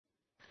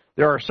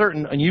There are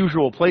certain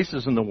unusual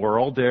places in the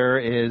world. There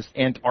is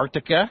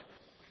Antarctica.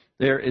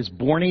 There is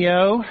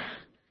Borneo,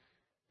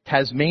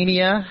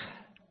 Tasmania,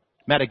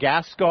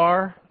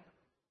 Madagascar,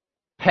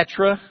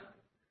 Petra,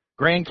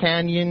 Grand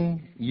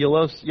Canyon,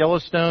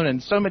 Yellowstone,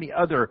 and so many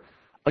other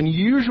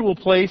unusual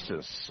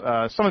places.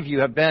 Some of you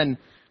have been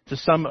to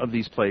some of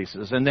these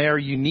places, and they are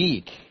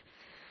unique.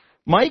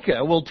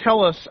 Micah will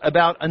tell us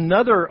about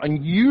another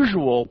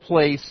unusual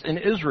place in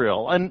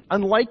Israel, an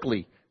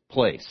unlikely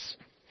place.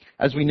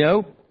 As we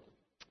know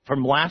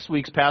from last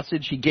week's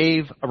passage, he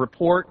gave a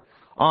report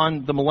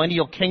on the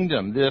millennial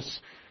kingdom, this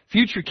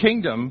future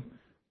kingdom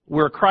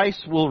where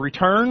Christ will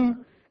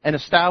return and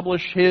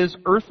establish his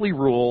earthly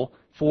rule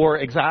for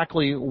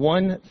exactly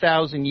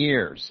 1,000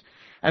 years.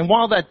 And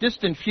while that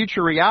distant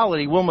future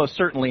reality will most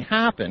certainly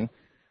happen,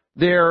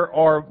 there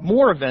are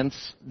more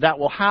events that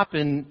will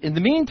happen in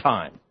the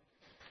meantime.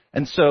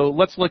 And so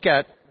let's look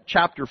at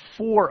chapter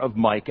 4 of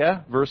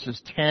Micah,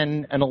 verses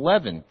 10 and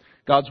 11.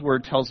 God's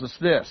word tells us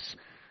this: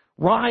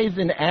 "Rise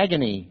in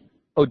agony,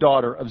 O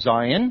daughter of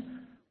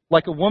Zion,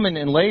 like a woman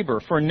in labor,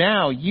 for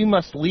now you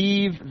must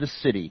leave the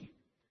city,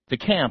 to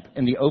camp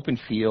in the open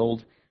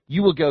field.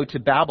 You will go to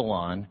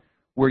Babylon,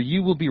 where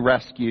you will be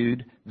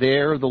rescued.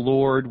 There the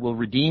Lord will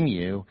redeem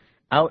you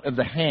out of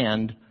the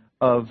hand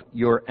of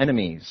your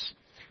enemies."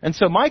 And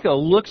so Micah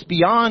looks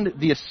beyond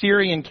the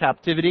Assyrian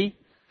captivity.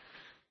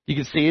 You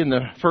can see in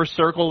the first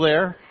circle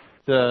there,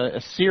 the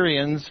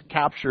Assyrians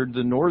captured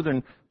the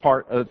northern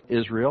part of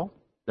Israel,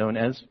 known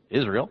as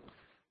Israel,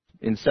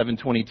 in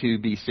 722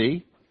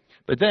 BC.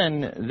 But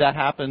then that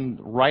happened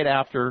right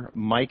after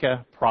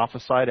Micah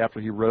prophesied, after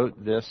he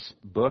wrote this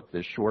book,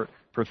 this short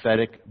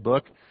prophetic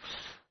book.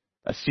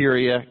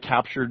 Assyria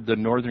captured the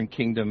northern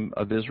kingdom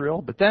of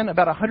Israel. But then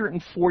about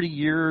 140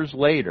 years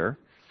later,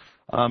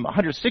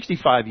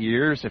 165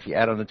 years, if you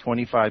add on the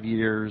 25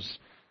 years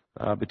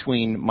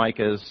between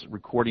Micah's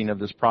recording of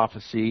this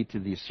prophecy to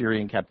the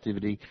Assyrian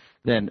captivity,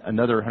 then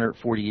another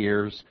 140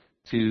 years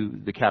to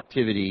the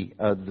captivity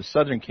of the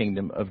southern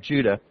kingdom of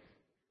Judah.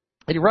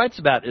 And he writes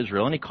about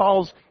Israel, and he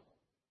calls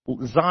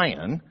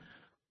Zion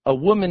a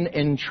woman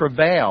in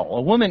travail,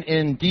 a woman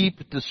in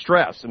deep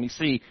distress. And we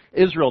see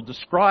Israel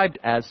described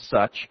as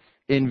such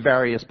in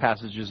various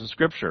passages of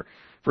Scripture.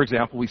 For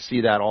example, we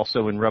see that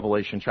also in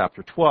Revelation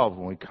chapter 12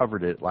 when we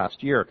covered it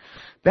last year.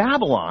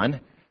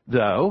 Babylon,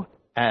 though,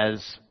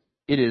 as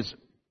it is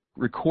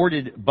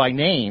recorded by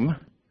name,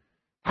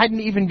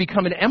 hadn't even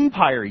become an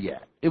empire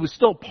yet. It was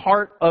still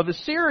part of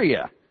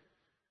Assyria.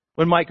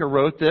 When Micah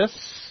wrote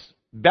this,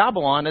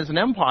 Babylon as an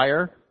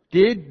empire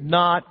did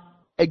not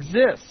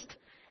exist.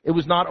 It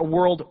was not a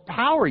world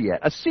power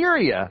yet.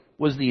 Assyria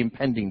was the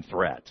impending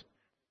threat.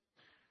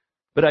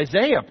 But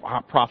Isaiah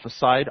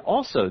prophesied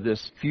also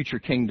this future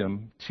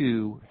kingdom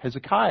to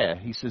Hezekiah.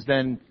 He says,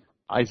 "Then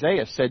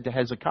Isaiah said to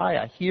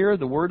Hezekiah, 'Hear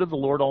the word of the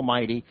Lord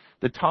Almighty.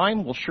 The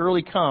time will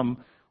surely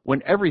come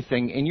when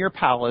everything in your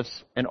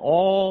palace and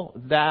all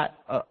that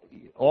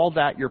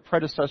your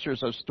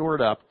predecessors have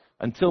stored up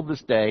until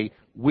this day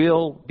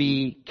will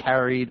be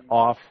carried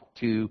off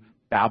to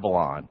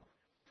Babylon.'"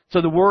 So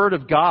the Word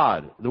of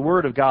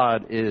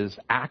God is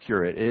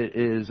accurate. It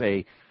is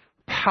a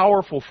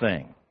powerful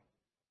thing.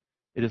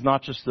 It is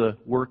not just the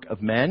work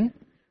of men.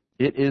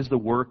 It is the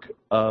work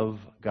of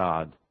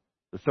God.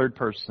 The third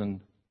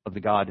person of the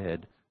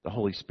Godhead, the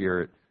Holy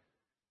Spirit,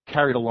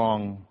 carried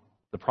along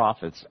the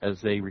prophets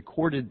as they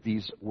recorded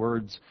these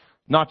words,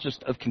 not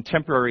just of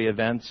contemporary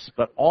events,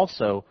 but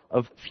also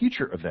of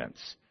future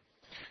events.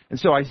 And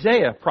so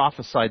Isaiah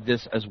prophesied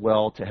this as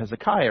well to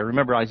Hezekiah.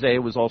 Remember,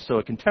 Isaiah was also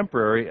a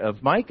contemporary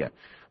of Micah.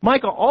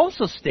 Micah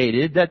also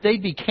stated that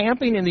they'd be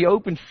camping in the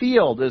open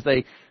field as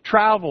they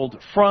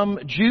traveled from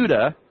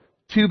Judah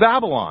to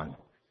Babylon.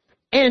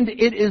 And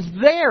it is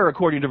there,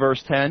 according to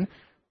verse 10,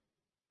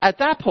 at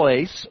that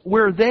place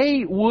where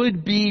they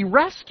would be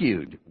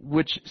rescued,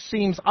 which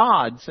seems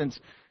odd since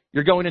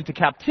you're going into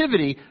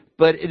captivity,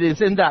 but it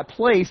is in that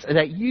place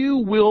that you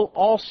will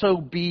also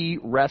be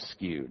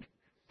rescued.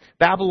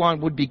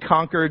 Babylon would be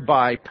conquered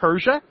by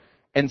Persia,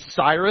 and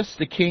Cyrus,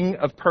 the king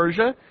of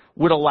Persia,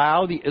 would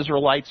allow the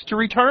Israelites to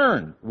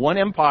return. One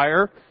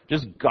empire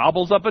just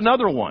gobbles up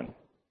another one. It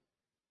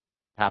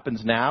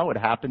happens now, it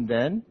happened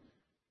then,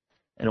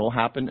 and it will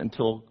happen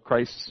until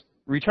Christ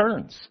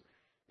returns.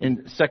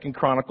 In 2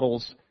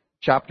 Chronicles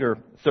chapter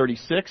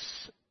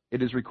 36,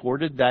 it is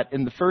recorded that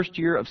in the first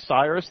year of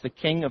Cyrus, the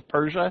king of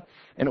Persia,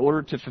 in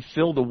order to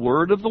fulfill the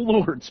word of the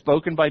Lord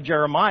spoken by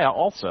Jeremiah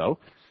also,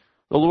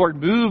 the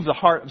Lord moved the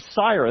heart of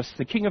Cyrus,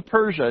 the king of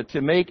Persia, to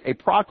make a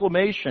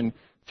proclamation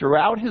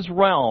throughout his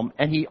realm,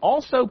 and he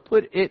also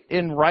put it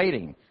in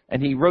writing.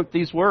 And he wrote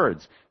these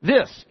words: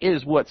 "This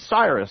is what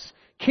Cyrus,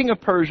 king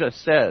of Persia,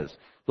 says.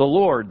 The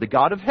Lord, the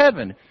God of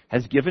heaven,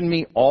 has given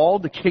me all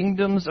the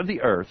kingdoms of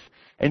the earth,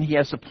 and he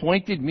has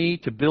appointed me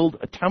to build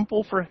a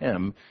temple for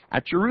him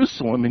at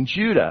Jerusalem in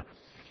Judah.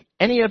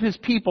 Any of his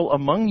people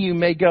among you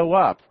may go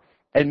up,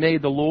 and may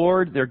the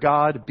Lord, their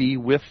God, be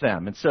with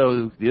them." And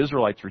so the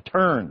Israelites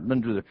returned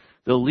under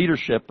the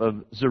leadership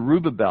of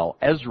Zerubbabel,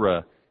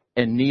 Ezra,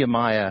 and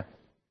Nehemiah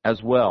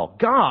as well.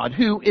 God,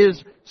 who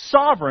is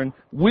sovereign,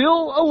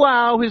 will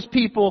allow his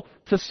people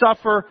to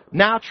suffer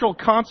natural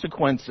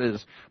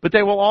consequences, but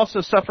they will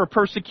also suffer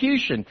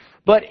persecution.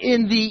 But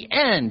in the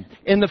end,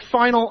 in the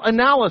final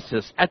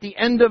analysis, at the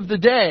end of the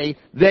day,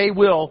 they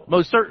will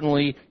most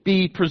certainly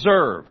be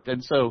preserved.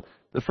 And so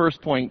the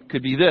first point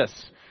could be this,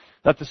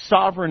 that the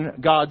sovereign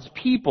God's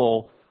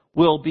people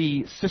will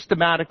be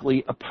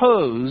systematically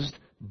opposed,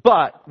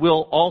 but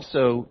will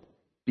also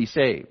be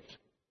saved.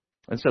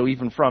 And so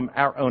even from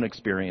our own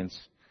experience,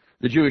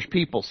 the Jewish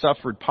people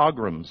suffered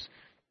pogroms,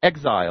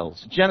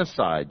 exiles,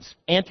 genocides,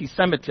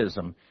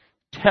 anti-Semitism,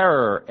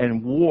 terror,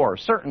 and war.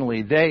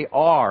 Certainly they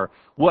are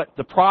what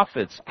the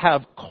prophets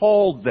have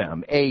called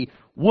them, a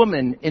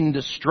woman in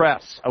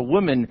distress, a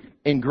woman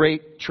in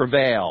great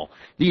travail.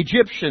 The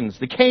Egyptians,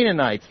 the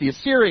Canaanites, the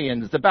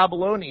Assyrians, the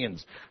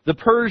Babylonians, the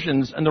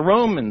Persians, and the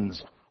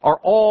Romans are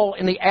all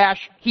in the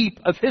ash heap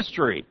of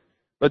history.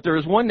 But there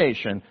is one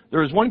nation,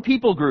 there is one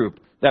people group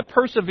that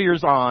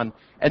perseveres on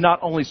and not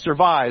only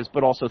survives,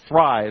 but also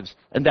thrives,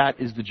 and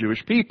that is the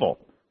Jewish people.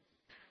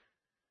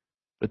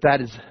 But that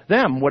is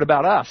them. What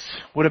about us?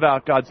 What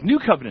about God's new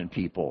covenant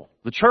people?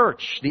 The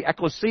church, the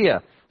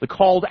ecclesia, the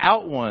called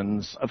out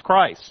ones of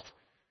Christ.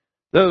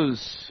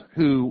 Those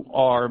who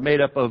are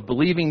made up of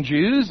believing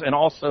Jews and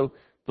also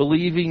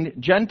believing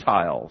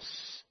Gentiles.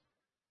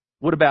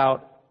 What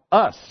about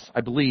us?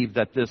 I believe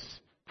that this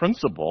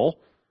principle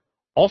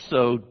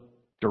also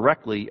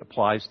directly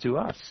applies to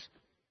us.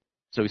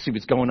 So we see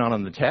what's going on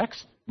in the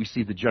text. We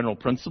see the general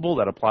principle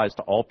that applies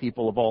to all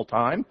people of all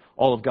time,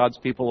 all of God's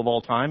people of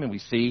all time, and we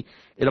see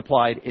it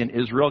applied in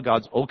Israel,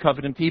 God's old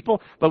covenant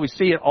people, but we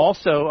see it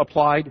also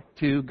applied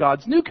to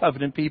God's new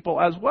covenant people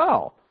as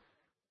well.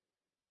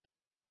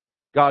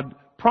 God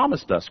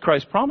promised us,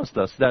 Christ promised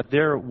us that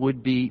there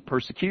would be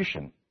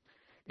persecution.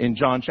 In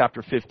John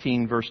chapter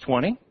 15, verse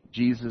 20,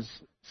 Jesus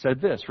said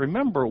this,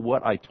 "Remember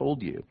what I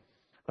told you.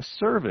 A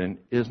servant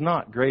is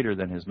not greater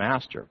than his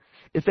master.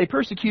 If they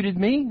persecuted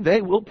me,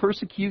 they will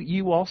persecute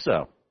you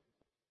also."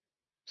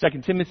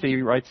 2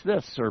 Timothy writes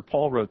this, or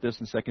Paul wrote this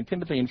in 2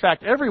 Timothy. In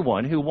fact,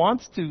 everyone who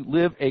wants to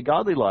live a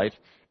godly life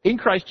in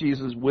Christ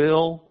Jesus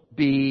will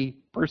be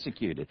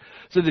persecuted.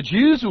 So the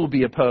Jews will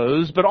be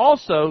opposed, but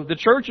also the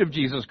church of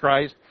Jesus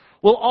Christ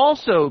will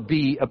also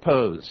be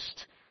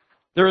opposed.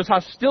 There is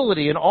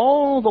hostility in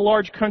all the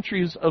large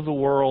countries of the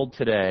world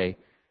today,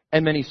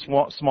 and many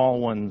small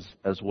ones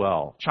as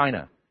well.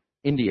 China,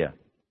 India,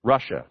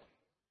 Russia.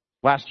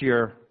 Last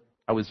year,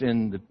 I was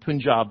in the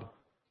Punjab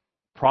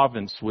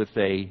province with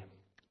a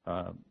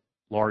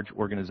large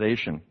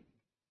organization,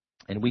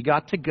 and we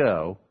got to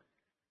go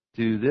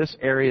to this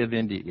area of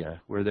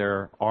India where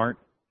there aren't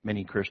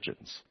many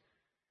Christians,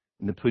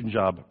 in the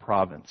Punjab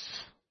province.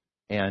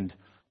 And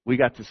we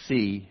got to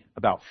see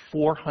about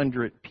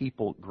 400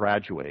 people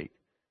graduate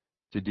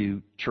to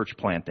do church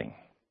planting.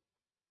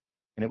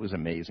 And it was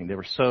amazing. They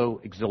were so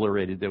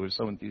exhilarated. They were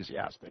so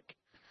enthusiastic.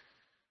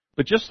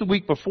 But just the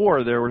week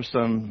before, there were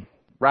some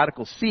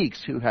radical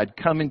Sikhs who had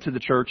come into the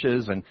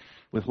churches and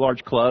with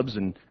large clubs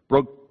and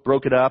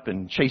broke it up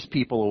and chased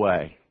people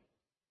away.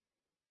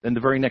 Then the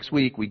very next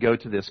week, we go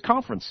to this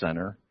conference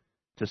center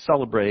to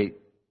celebrate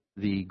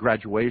the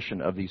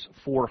graduation of these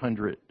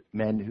 400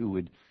 men who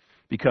would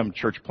become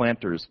church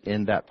planters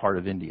in that part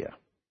of India.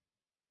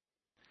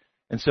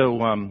 And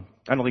so,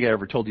 I don't think I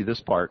ever told you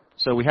this part.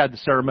 So we had the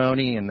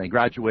ceremony and they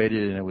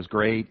graduated and it was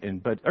great.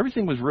 But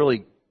everything was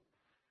really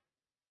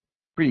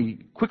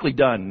pretty quickly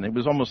done. It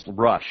was almost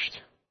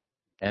rushed.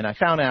 And I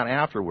found out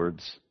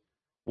afterwards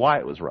why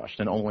it was rushed.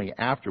 And only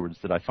afterwards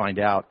did I find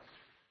out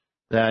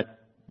that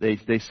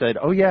they said,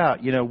 "Oh yeah,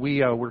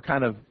 we're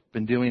kind of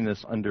been doing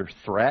this under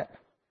threat."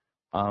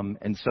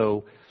 And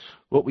so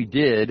what we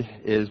did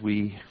is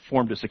we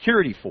formed a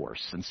security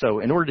force. And so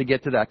in order to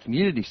get to that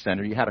community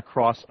center, you had to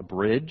cross a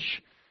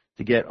bridge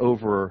to get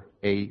over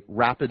a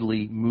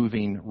rapidly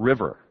moving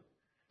river.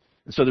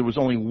 And so there was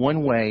only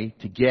one way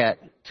to get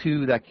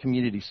to that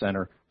community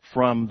center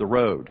from the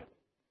road.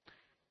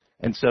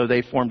 And so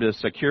they formed a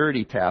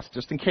security task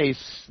just in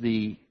case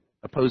the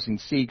opposing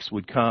Sikhs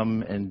would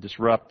come and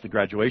disrupt the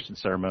graduation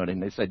ceremony.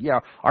 And they said, yeah,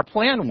 our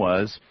plan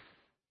was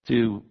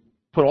to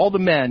put all the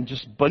men,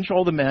 just bunch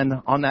all the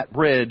men on that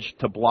bridge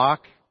to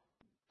block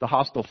the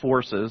hostile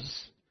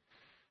forces,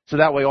 so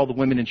that way all the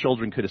women and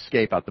children could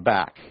escape out the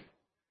back.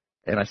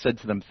 And I said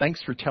to them,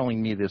 thanks for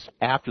telling me this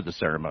after the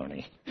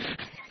ceremony.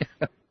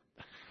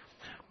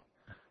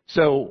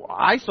 So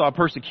I saw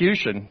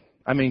persecution.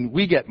 I mean,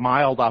 we get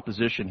mild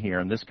opposition here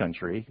in this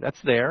country. That's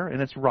there,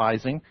 and it's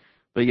rising.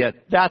 But yet,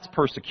 that's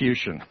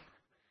persecution.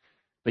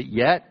 But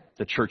yet,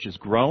 the church is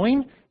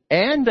growing,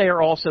 and they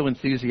are also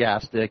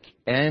enthusiastic,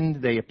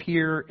 and they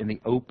appear in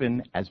the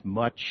open as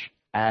much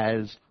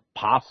as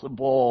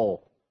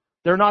possible.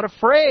 They're not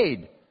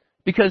afraid,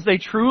 because they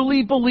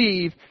truly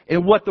believe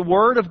in what the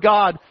Word of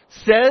God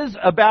says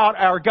about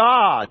our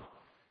God.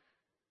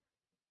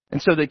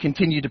 And so they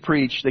continue to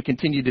preach, they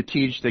continue to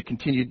teach, they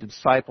continue to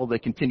disciple, they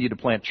continue to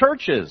plant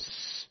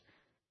churches.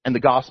 And the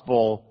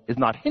gospel is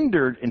not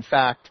hindered. In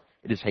fact,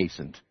 it is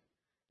hastened.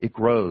 It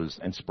grows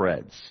and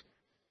spreads.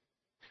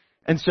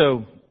 And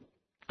so,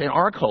 in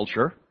our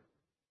culture,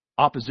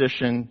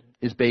 opposition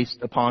is based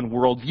upon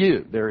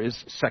worldview. There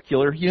is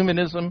secular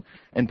humanism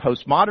and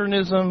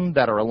postmodernism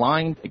that are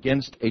aligned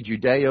against a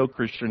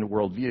Judeo-Christian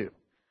worldview.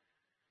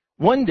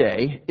 One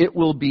day, it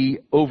will be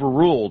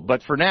overruled,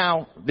 but for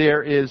now,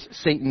 there is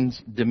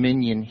Satan's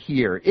dominion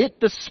here. It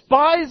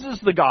despises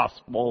the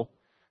gospel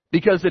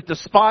because it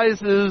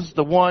despises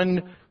the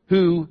one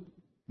who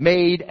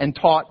made and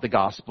taught the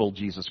gospel,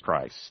 Jesus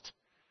Christ.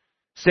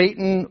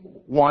 Satan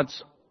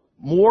wants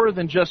more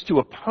than just to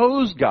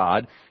oppose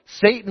God.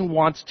 Satan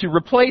wants to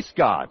replace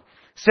God.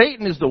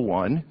 Satan is the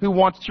one who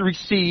wants to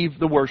receive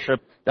the worship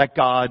that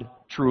God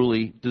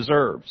truly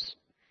deserves.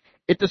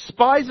 It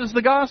despises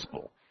the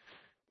gospel.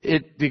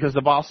 Because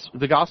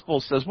the gospel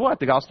says what?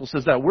 The gospel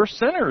says that we're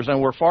sinners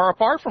and we're far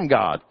apart from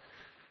God.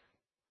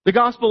 The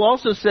gospel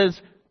also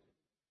says,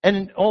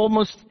 and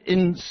almost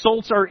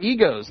insults our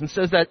egos, and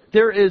says that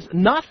there is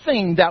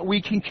nothing that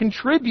we can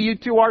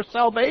contribute to our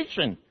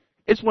salvation.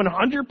 It's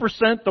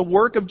 100% the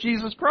work of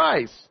Jesus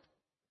Christ.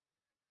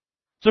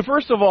 So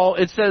first of all,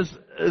 it says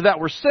that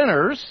we're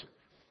sinners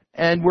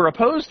and we're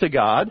opposed to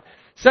God.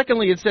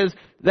 Secondly, it says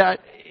that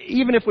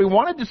even if we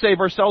wanted to save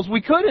ourselves, we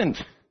couldn't.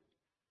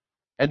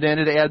 And then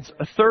it adds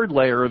a third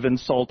layer of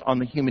insult on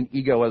the human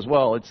ego as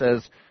well. It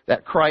says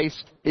that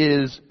Christ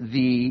is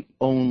the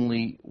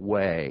only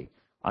way.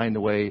 I am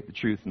the way, the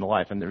truth, and the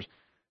life. And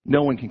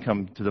no one can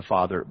come to the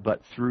Father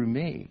but through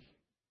me.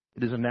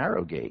 It is a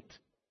narrow gate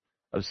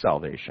of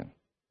salvation.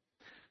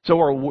 So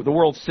the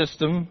world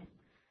system,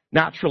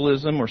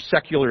 naturalism or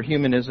secular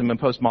humanism and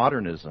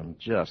postmodernism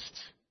just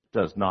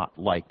does not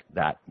like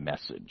that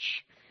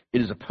message.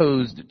 It is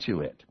opposed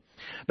to it.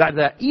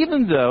 That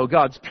even though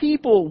God's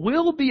people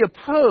will be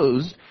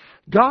opposed,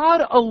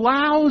 God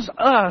allows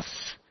us,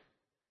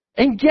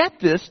 and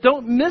get this,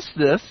 don't miss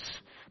this,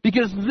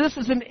 because this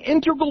is an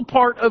integral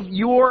part of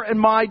your and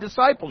my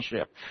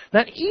discipleship.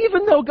 That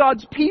even though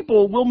God's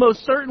people will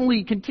most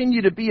certainly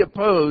continue to be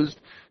opposed,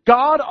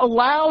 God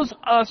allows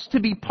us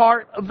to be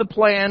part of the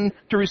plan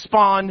to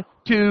respond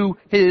to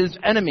His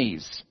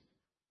enemies.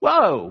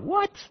 Whoa,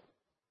 what?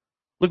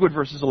 Look what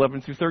verses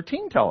 11 through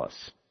 13 tell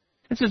us.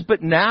 It says,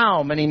 but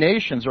now many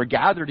nations are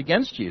gathered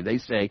against you. They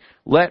say,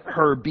 let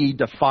her be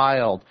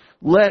defiled.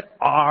 Let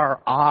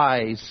our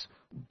eyes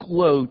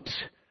gloat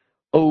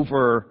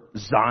over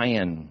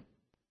Zion.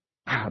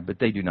 But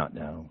they do not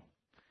know.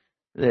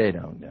 They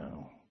don't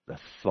know the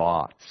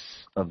thoughts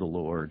of the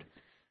Lord.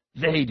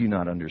 They do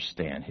not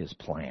understand His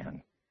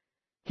plan.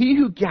 He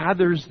who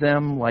gathers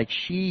them like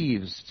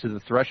sheaves to the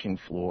threshing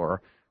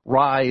floor,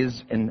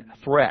 rise and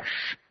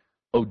thresh,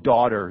 O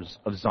daughters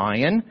of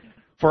Zion.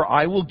 For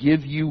I will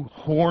give you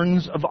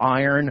horns of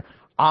iron,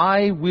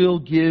 I will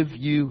give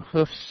you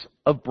hoofs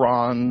of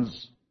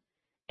bronze,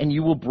 and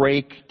you will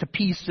break to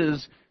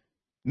pieces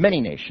many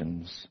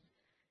nations.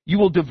 You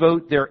will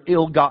devote their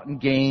ill-gotten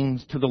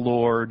gains to the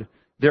Lord,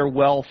 their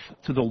wealth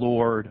to the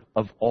Lord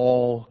of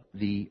all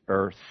the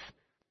earth.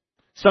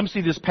 Some see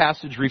this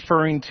passage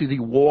referring to the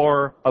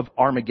war of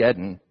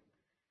Armageddon,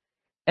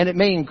 and it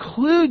may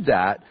include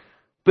that,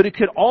 but it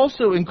could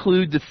also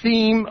include the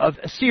theme of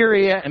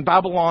Assyria and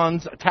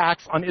Babylon's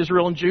attacks on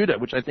Israel and Judah,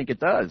 which I think it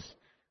does.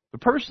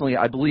 But personally,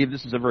 I believe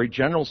this is a very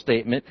general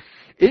statement.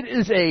 It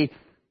is a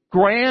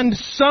grand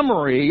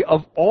summary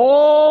of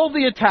all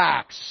the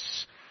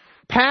attacks,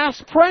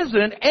 past,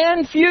 present,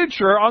 and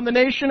future, on the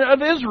nation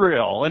of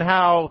Israel, and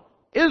how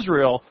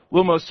Israel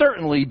will most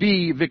certainly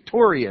be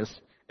victorious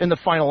in the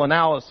final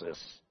analysis.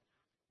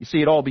 You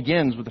see, it all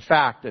begins with the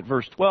fact that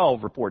verse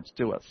 12 reports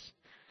to us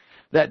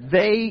that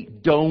they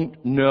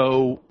don't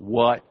know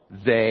what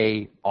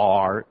they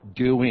are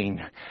doing.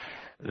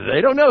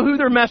 They don't know who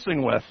they're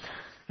messing with.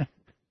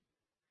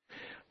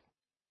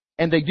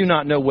 And they do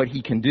not know what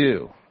He can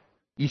do.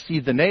 You see,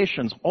 the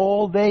nations,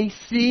 all they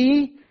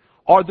see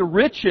are the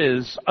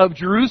riches of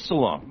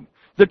Jerusalem,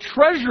 the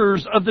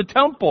treasures of the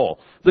temple,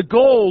 the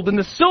gold and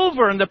the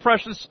silver and the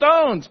precious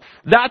stones.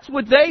 That's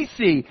what they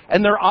see.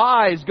 And their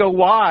eyes go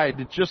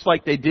wide, just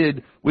like they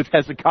did with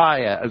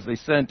Hezekiah as they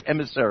sent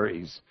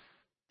emissaries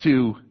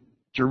to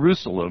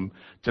Jerusalem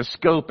to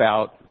scope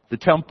out the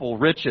temple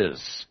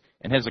riches.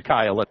 And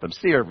Hezekiah let them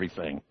see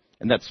everything.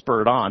 And that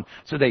spurred on.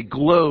 So they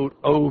gloat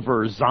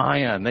over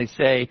Zion. They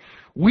say,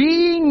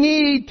 we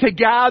need to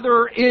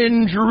gather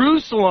in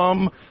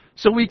Jerusalem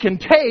so we can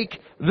take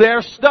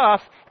their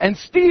stuff and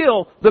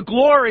steal the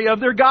glory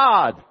of their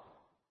God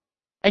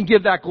and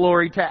give that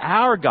glory to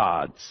our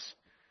gods.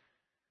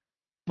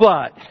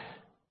 But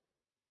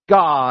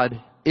God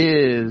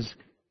is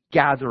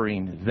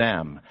gathering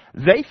them.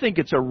 They think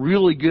it's a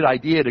really good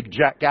idea to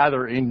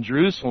gather in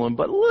Jerusalem,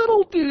 but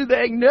little do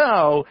they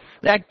know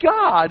that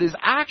God is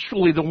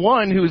actually the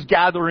one who is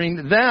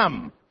gathering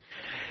them.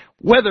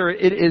 whether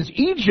it is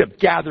Egypt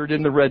gathered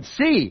in the Red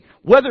Sea,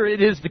 whether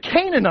it is the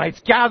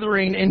Canaanites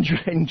gathering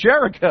in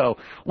Jericho,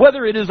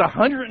 whether it is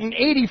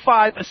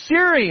 185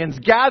 Assyrians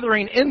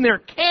gathering in their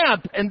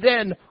camp, and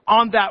then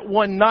on that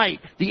one night,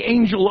 the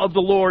angel of the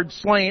Lord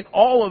slaying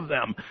all of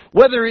them,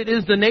 whether it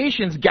is the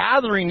nations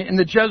gathering in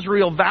the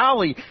Jezreel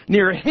Valley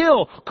near a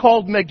hill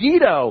called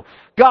Megiddo,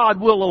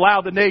 God will allow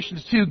the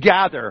nations to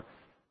gather,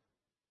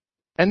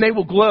 and they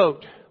will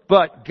gloat,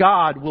 but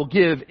God will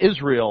give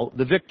Israel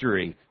the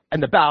victory.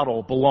 And the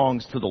battle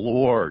belongs to the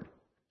Lord.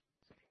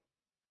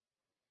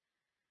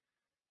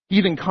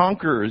 Heathen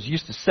conquerors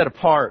used to set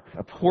apart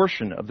a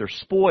portion of their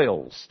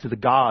spoils to the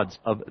gods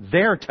of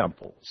their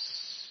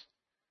temples.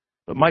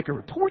 But Micah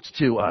reports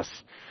to us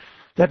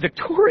that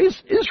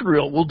victorious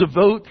Israel will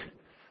devote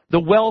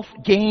the wealth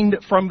gained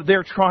from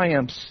their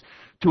triumphs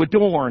to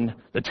adorn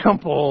the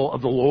temple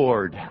of the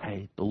Lord.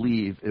 I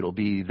believe it'll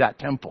be that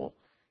temple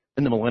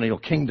in the millennial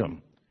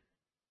kingdom.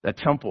 That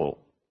temple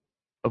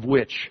of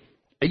which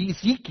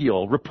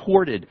Ezekiel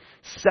reported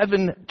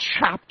 7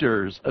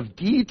 chapters of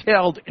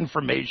detailed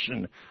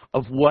information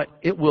of what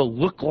it will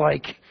look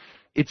like,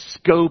 its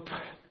scope,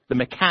 the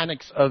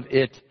mechanics of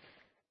it,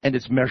 and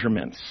its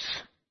measurements.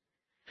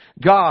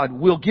 God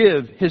will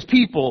give His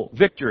people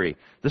victory.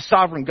 The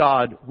sovereign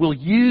God will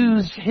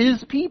use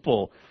His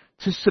people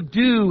to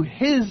subdue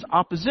His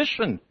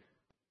opposition.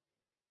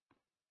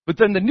 But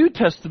then the New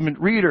Testament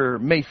reader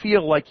may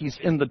feel like he's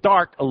in the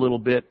dark a little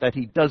bit, that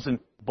he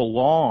doesn't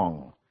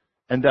belong,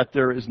 and that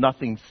there is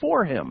nothing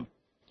for him.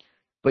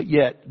 But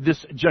yet,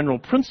 this general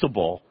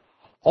principle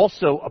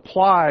also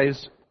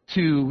applies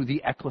to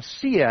the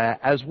ecclesia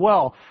as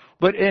well,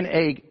 but in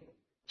a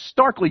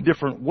starkly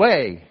different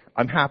way,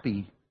 I'm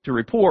happy to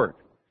report.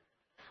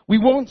 We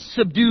won't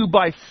subdue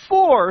by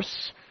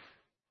force,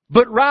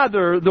 but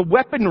rather the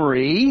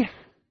weaponry,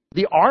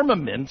 the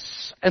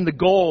armaments, and the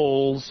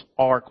goals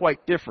are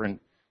quite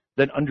different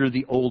than under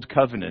the old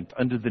covenant.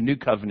 Under the new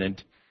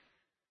covenant,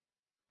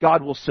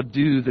 God will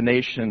subdue the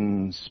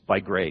nations by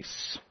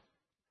grace.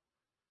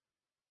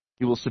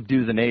 He will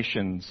subdue the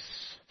nations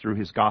through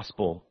His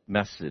gospel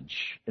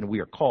message. And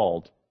we are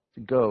called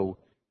to go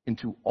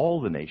into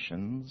all the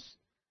nations,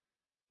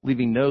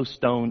 leaving no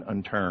stone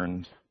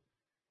unturned,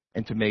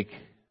 and to make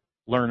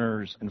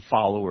learners and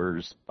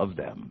followers of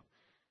them,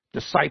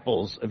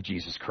 disciples of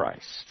Jesus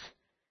Christ.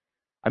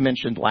 I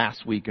mentioned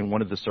last week in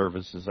one of the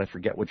services, I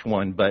forget which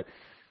one, but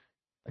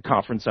a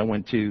conference I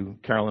went to,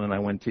 Carolyn and I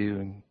went to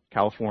in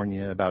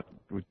California about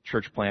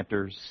church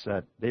planters,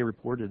 they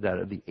reported that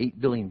of the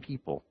 8 billion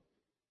people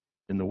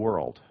in the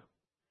world,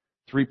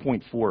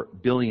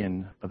 3.4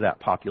 billion of that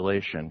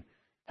population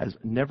has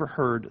never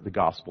heard the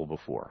gospel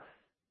before.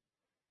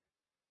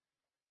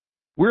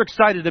 We're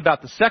excited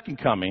about the second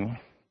coming,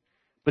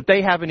 but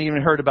they haven't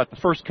even heard about the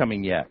first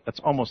coming yet. That's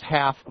almost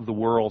half of the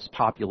world's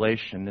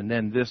population. And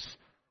then this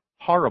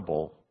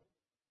horrible,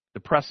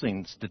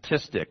 depressing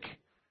statistic,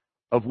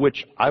 of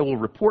which I will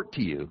report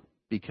to you,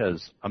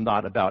 because I'm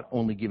not about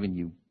only giving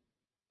you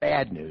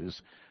bad news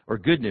or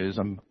good news.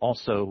 I'm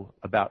also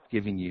about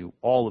giving you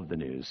all of the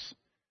news.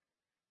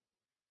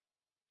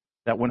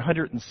 That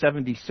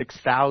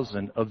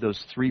 176,000 of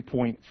those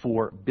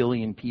 3.4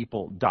 billion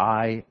people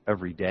die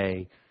every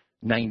day.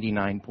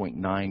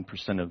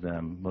 99.9% of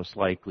them most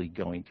likely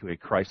going to a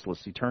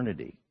Christless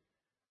eternity.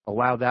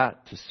 Allow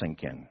that to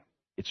sink in.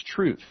 It's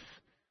truth,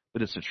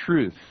 but it's a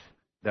truth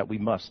that we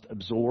must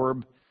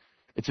absorb.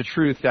 It's a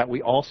truth that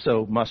we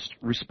also must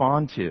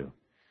respond to.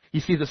 You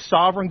see, the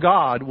sovereign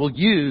God will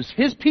use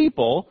His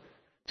people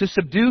to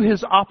subdue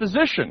His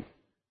opposition.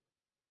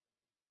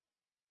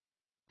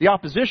 The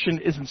opposition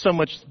isn't so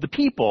much the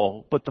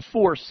people, but the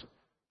force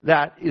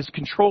that is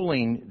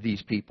controlling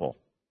these people.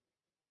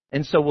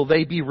 And so will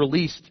they be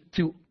released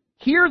to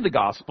hear the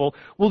gospel?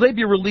 Will they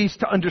be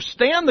released to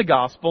understand the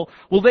gospel?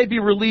 Will they be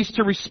released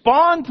to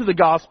respond to the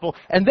gospel?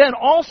 And then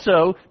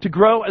also to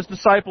grow as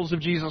disciples of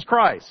Jesus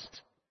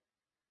Christ?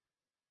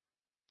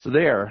 So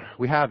there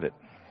we have it.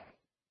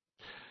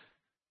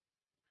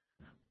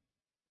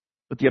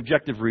 But the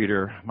objective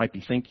reader might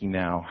be thinking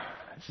now,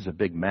 this is a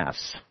big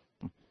mess.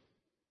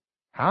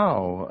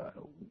 How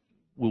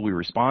will we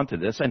respond to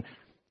this? And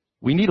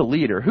we need a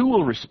leader. Who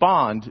will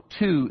respond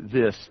to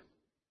this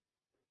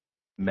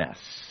mess?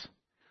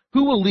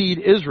 Who will lead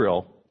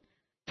Israel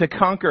to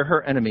conquer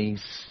her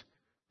enemies?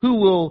 Who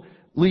will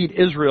lead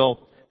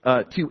Israel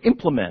to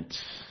implement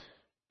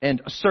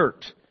and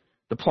assert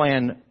the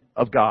plan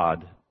of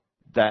God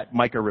that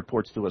Micah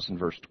reports to us in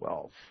verse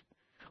 12?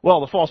 Well,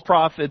 the false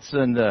prophets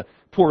and the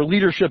poor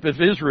leadership of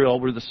Israel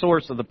were the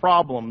source of the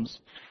problems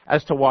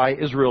as to why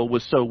Israel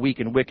was so weak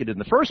and wicked in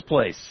the first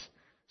place.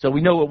 So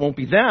we know it won't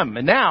be them.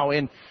 And now,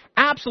 in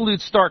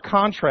absolute stark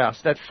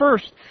contrast, at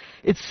first,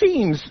 it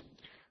seems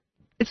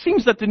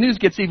that the news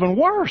gets even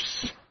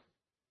worse.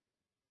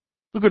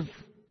 Look what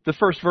the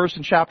first verse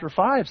in chapter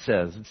 5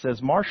 says. It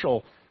says,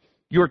 "Marshal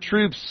your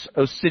troops,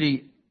 O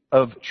city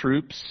of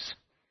troops,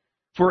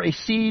 for a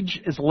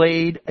siege is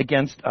laid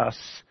against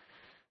us.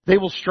 They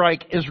will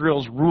strike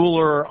Israel's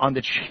ruler on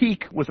the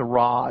cheek with a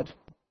rod."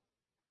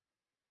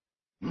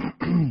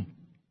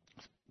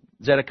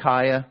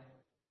 Zedekiah,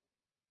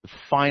 the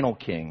final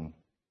king,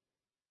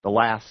 the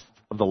last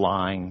of the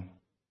line,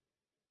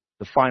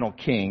 the final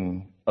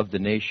king of the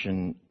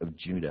nation of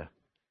Judah.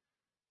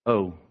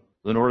 Oh,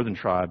 the northern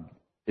tribe,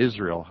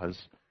 Israel, has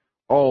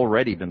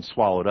already been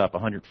swallowed up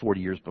 140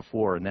 years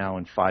before, and now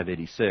in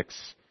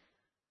 586.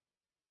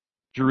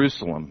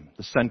 Jerusalem,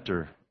 the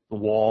center, the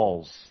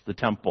walls, the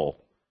temple,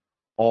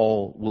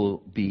 all will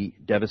be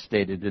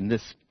devastated. And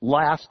this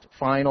last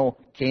final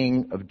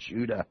king of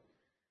Judah,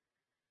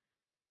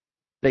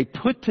 they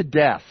put to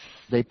death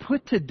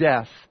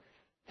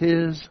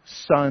his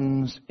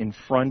sons in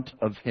front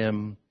of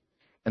him,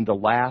 and the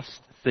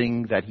last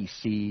thing that he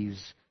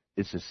sees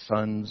is his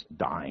sons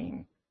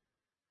dying.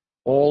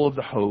 All of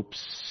the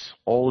hopes,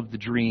 all of the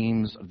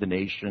dreams of the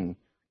nation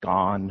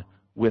gone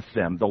with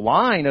them. The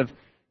line of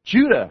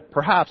Judah,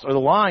 perhaps, or the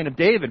line of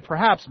David,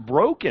 perhaps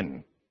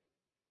broken.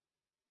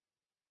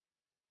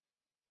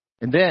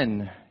 And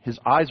then his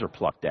eyes are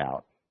plucked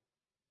out.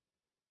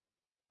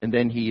 And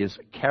then he is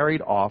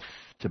carried off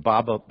to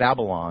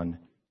Babylon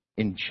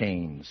in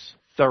chains,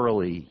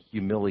 thoroughly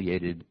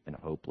humiliated and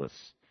hopeless.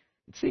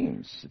 It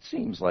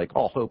seems like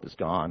all hope is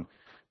gone.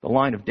 The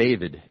line of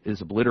David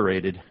is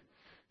obliterated.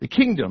 The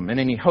kingdom and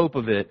any hope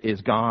of it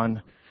is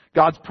gone.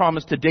 God's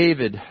promise to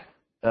David,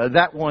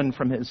 that one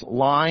from his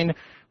line,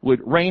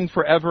 would reign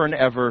forever and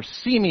ever,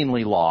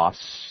 seemingly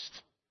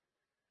lost.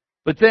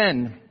 But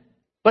then,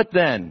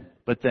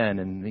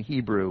 in the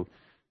Hebrew, it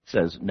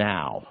says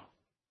now.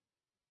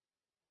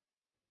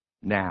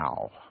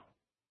 Now.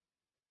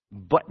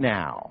 But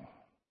now.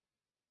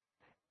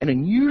 An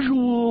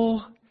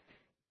unusual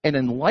and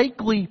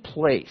unlikely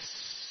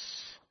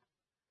place.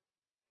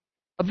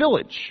 A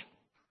village.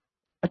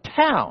 A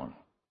town.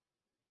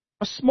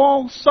 A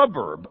small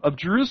suburb of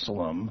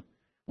Jerusalem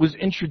was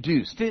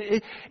introduced.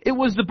 It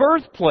was the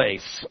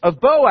birthplace of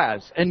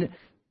Boaz and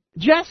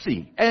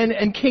Jesse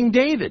and King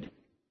David.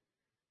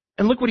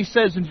 And look what he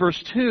says in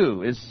verse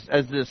 2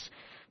 as this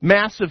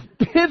massive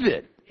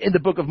pivot in the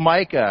book of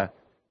Micah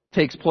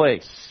takes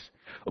place.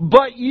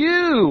 But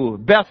you,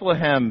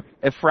 Bethlehem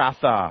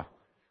Ephrathah,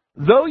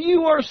 though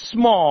you are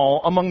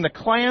small among the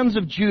clans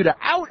of Judah,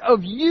 out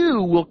of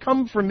you will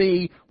come for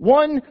me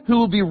one who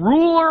will be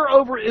ruler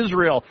over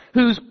Israel,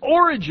 whose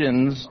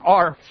origins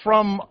are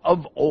from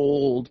of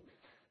old,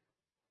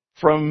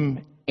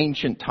 from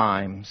ancient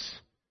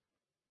times.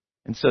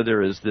 And so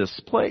there is this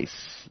place,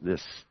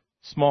 this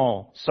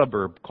small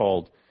suburb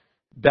called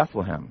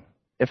Bethlehem,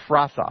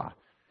 Ephrathah.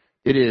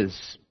 It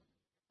is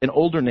an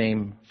older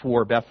name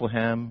for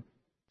Bethlehem.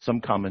 Some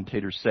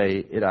commentators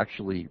say it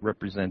actually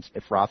represents,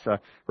 Ephrathah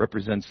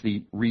represents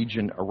the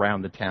region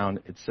around the town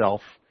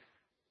itself.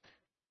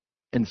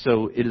 And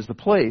so it is the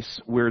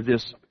place where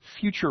this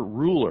future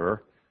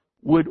ruler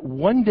would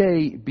one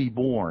day be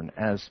born,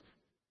 as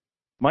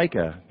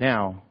Micah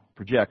now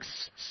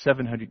projects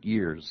 700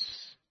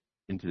 years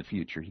into the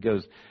future. He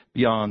goes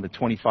beyond the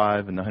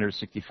 25 and the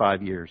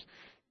 165 years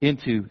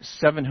into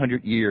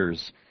 700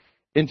 years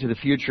into the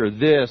future.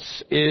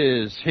 This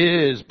is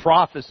his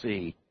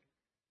prophecy.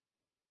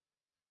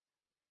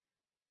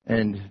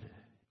 And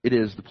it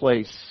is the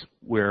place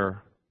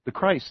where the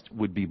Christ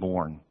would be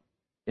born,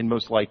 in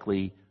most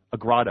likely a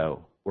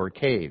grotto or a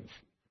cave,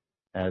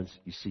 as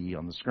you see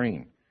on the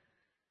screen.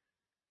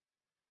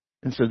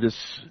 And so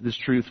this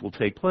truth will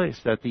take place,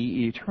 that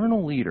the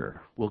eternal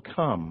leader will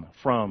come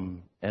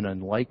from an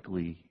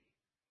unlikely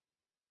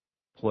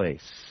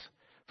place.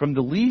 From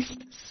the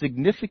least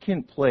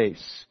significant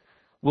place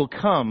will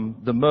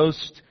come the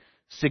most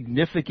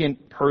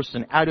significant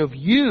person. Out of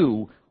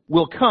you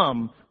will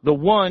come the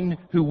one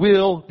who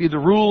will be the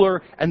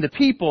ruler, and the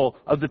people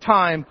of the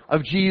time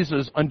of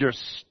Jesus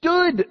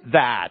understood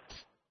that.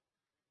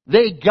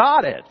 They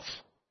got it.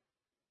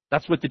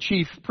 That's what the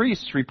chief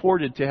priests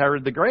reported to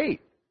Herod the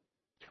Great.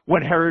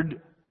 When Herod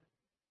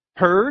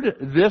heard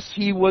this,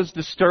 he was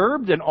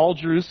disturbed, and all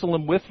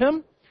Jerusalem with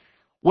him.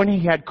 When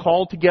he had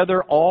called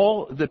together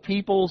all the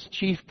people's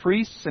chief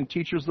priests and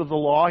teachers of the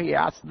law, he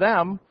asked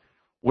them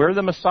where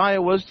the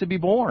Messiah was to be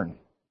born.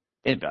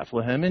 In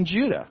Bethlehem in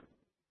Judah.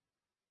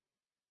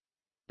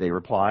 They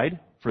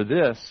replied, for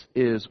this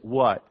is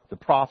what the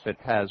prophet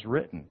has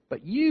written.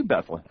 But you,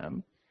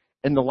 Bethlehem,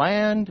 in the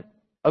land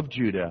of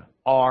Judah,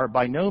 are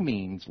by no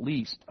means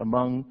least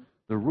among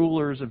the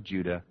rulers of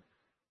Judah.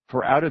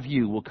 For out of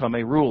you will come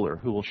a ruler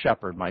who will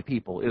shepherd my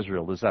people,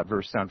 Israel. Does that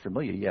verse sound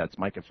familiar? Yeah, it's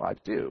Micah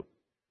 5:2.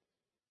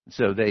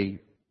 So they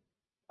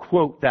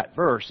quote that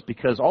verse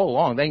because all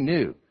along they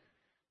knew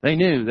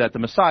that the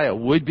Messiah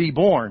would be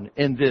born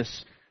in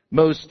this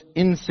most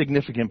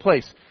insignificant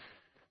place.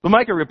 But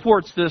Micah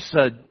reports this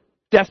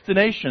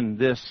destination,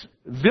 this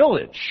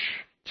village,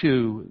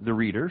 to the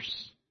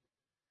readers,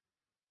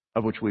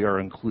 of which we are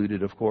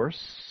included, of course.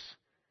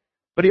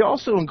 But he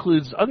also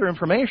includes other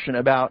information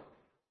about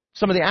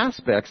some of the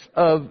aspects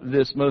of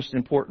this most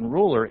important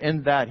ruler,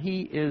 in that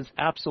he is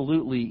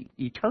absolutely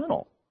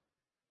eternal.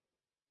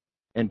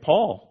 And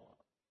Paul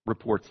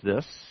reports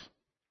this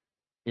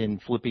in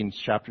Philippians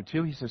chapter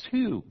 2, he says,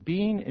 who,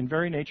 being in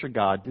very nature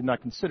God, did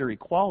not consider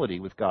equality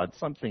with God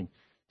something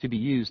to be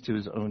used to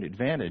his own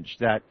advantage,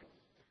 that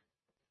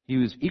he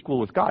was equal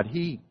with God.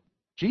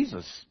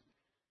 Jesus,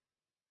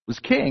 was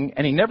king,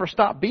 and he never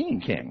stopped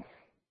being king.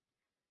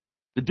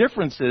 The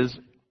difference is,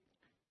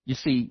 you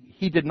see,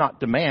 he did not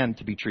demand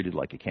to be treated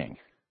like a king,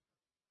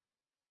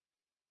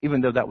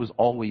 even though that was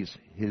always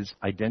his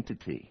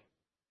identity.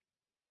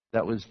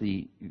 That was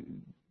the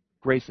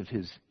grace of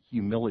his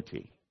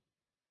humility.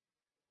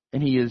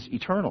 And he is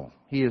eternal.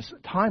 He is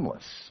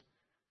timeless.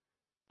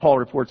 Paul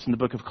reports in the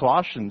book of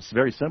Colossians,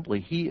 very simply,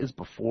 he is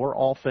before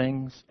all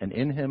things, and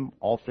in him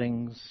all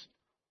things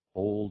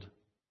hold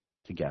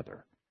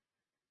together.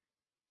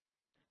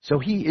 So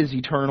he is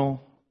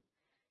eternal.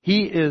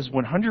 He is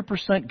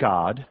 100%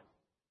 God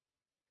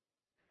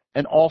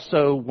and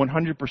also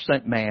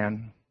 100%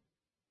 man,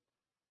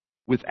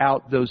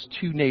 without those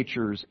two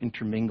natures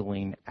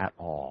intermingling at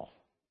all.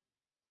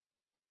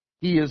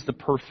 He is the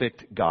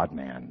perfect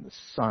God-man, the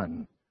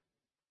Son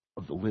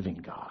of the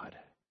living God,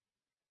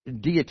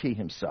 deity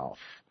himself,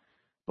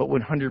 but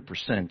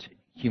 100%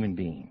 human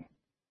being.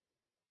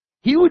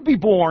 He would be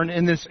born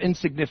in this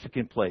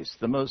insignificant place,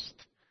 the most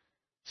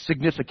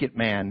significant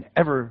man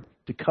ever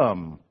to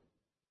come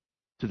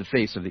to the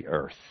face of the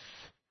earth.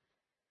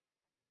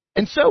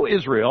 And so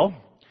Israel,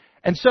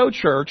 and so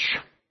church,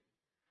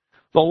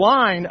 the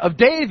line of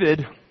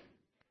David,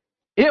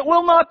 it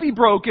will not be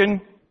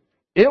broken.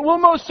 It will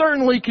most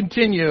certainly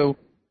continue.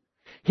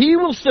 He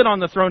will sit on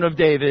the throne of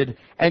David,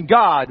 and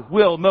God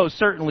will most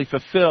certainly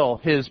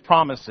fulfill his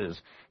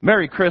promises.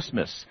 Merry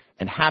Christmas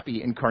and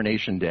happy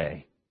Incarnation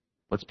Day.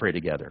 Let's pray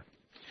together.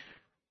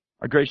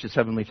 Our gracious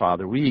Heavenly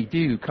Father, we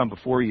do come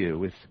before you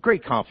with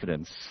great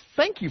confidence.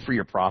 Thank you for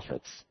your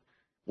prophets.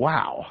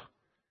 Wow.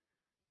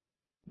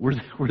 Were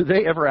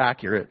they ever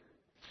accurate?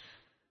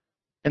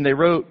 And they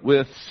wrote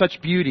with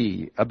such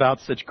beauty about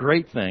such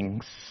great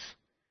things.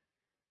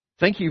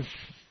 Thank you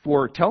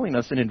for telling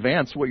us in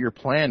advance what your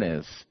plan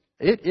is.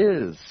 It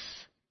is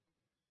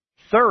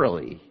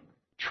thoroughly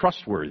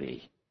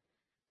trustworthy.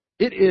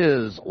 It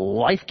is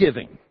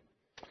life-giving.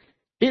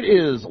 It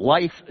is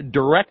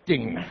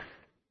life-directing.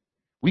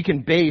 We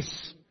can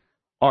base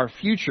our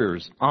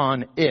futures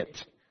on it.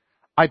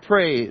 I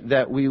pray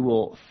that we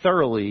will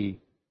thoroughly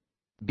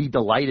be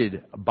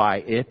delighted by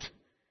it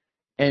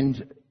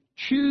and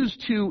choose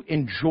to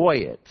enjoy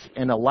it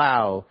and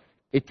allow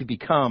it to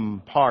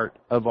become part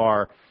of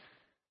our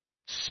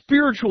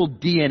spiritual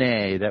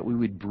DNA, that we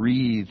would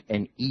breathe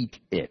and eat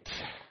it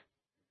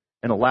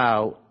and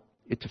allow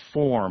it to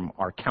form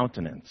our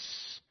countenance,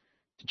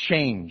 to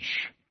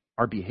change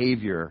our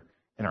behavior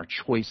and our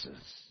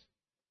choices.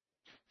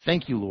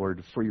 Thank you,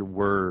 Lord, for your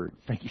word.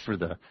 Thank you for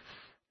the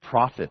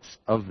prophets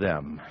of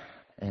them.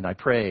 And I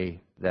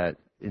pray that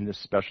in this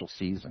special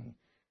season,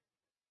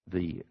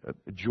 the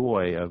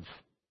joy of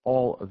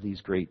all of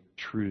these great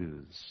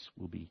truths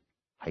will be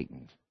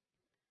heightened.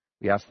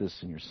 We ask this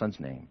in your Son's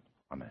name.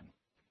 Amen.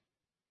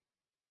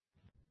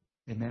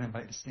 Amen. I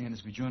invite you to stand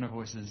as we join our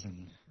voices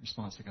in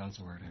response to God's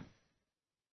word.